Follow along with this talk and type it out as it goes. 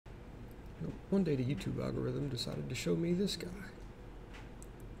One day the YouTube algorithm decided to show me this guy.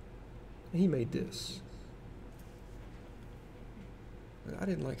 And he made this. But I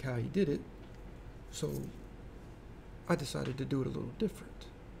didn't like how he did it, so I decided to do it a little different.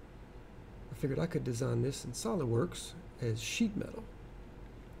 I figured I could design this in SolidWorks as sheet metal.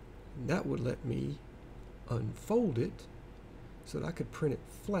 And that would let me unfold it so that I could print it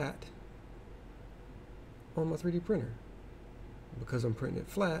flat on my 3D printer. Because I'm printing it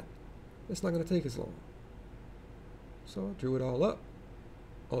flat, it's not going to take as long. So I drew it all up,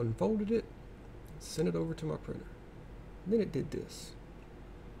 unfolded it, sent it over to my printer. And then it did this.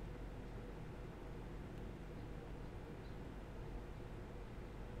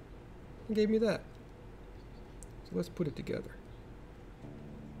 And gave me that. So let's put it together.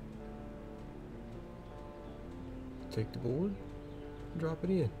 Take the board, drop it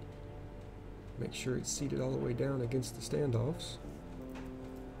in. Make sure it's seated all the way down against the standoffs.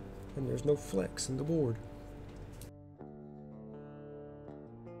 And there's no flex in the board.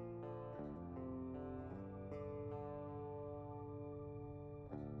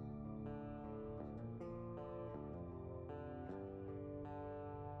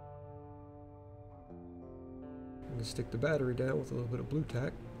 I'm going to stick the battery down with a little bit of blue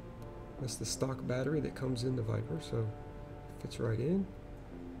tack. That's the stock battery that comes in the Viper, so it fits right in.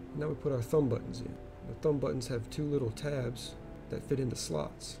 Now we put our thumb buttons in. The thumb buttons have two little tabs that fit into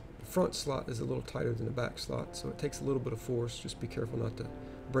slots. The front slot is a little tighter than the back slot, so it takes a little bit of force. Just be careful not to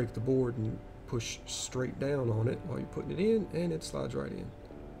break the board and push straight down on it while you're putting it in, and it slides right in.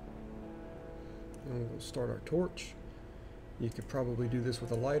 And we'll start our torch. You could probably do this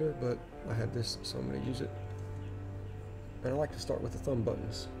with a lighter, but I have this, so I'm going to use it. And I like to start with the thumb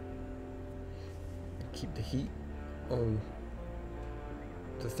buttons. Keep the heat on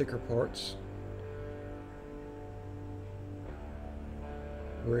the thicker parts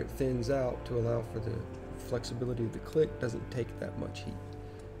where it thins out to allow for the flexibility of the click. Doesn't take that much heat,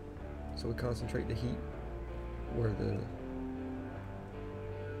 so we concentrate the heat where the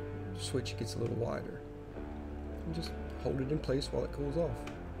switch gets a little wider and just hold it in place while it cools off.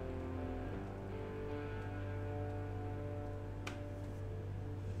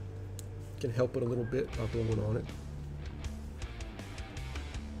 Can help it a little bit by blowing on it.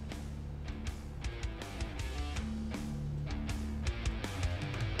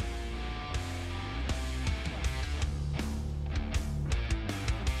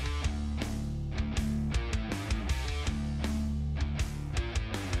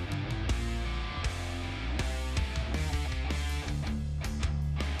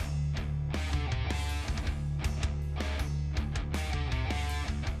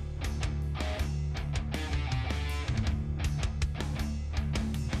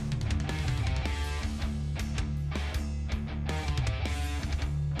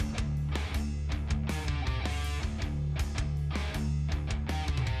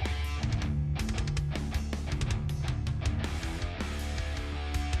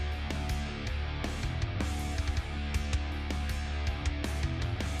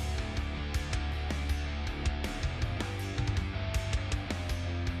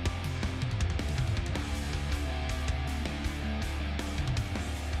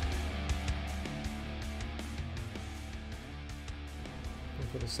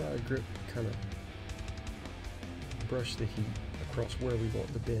 For the side grip, kind of brush the heat across where we want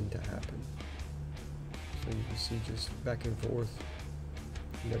the bend to happen. So you can see just back and forth,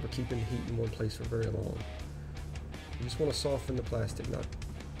 never keeping the heat in one place for very long. You just want to soften the plastic, not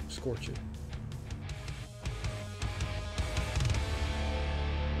scorch it.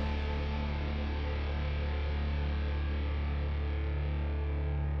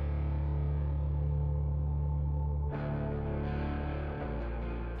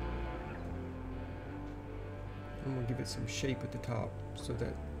 I'm going to give it some shape at the top so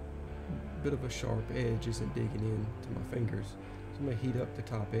that bit of a sharp edge isn't digging in to my fingers. So I'm going to heat up the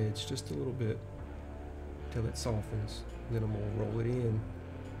top edge just a little bit until it softens. And then I'm going to roll it in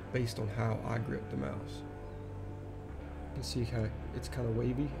based on how I grip the mouse. You can see how it's kind of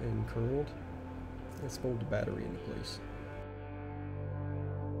wavy and curled. Let's fold the battery into place.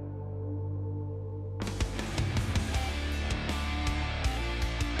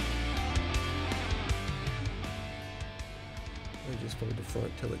 And just fold the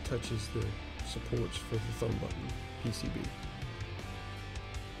front till it touches the supports for the thumb button PCB.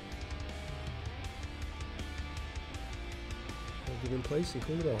 Hold it in place and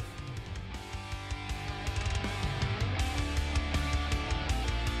cool it off.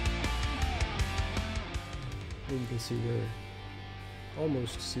 And you can see where,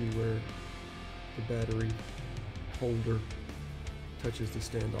 almost see where the battery holder touches the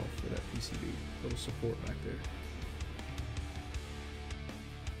standoff for that PCB, little support back there.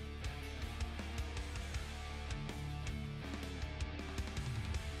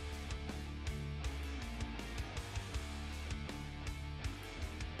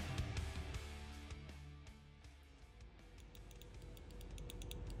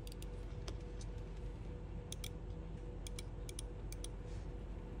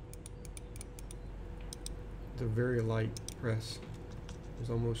 A very light press.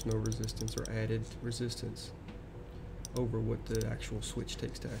 There's almost no resistance or added resistance over what the actual switch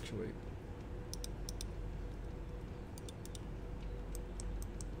takes to actuate.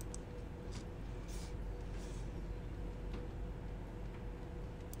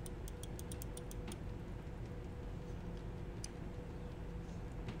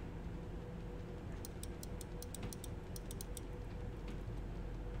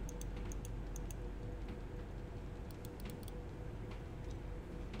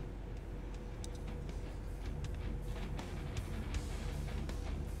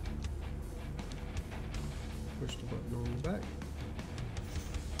 Push the button on the back.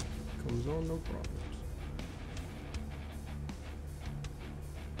 Comes on, no problems.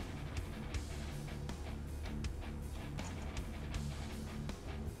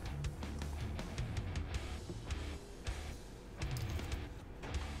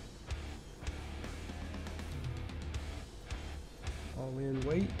 All in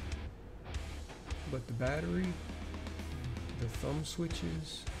weight, but the battery, the thumb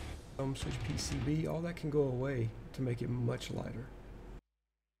switches, thumb switch PCB, all that can go away to make it much lighter.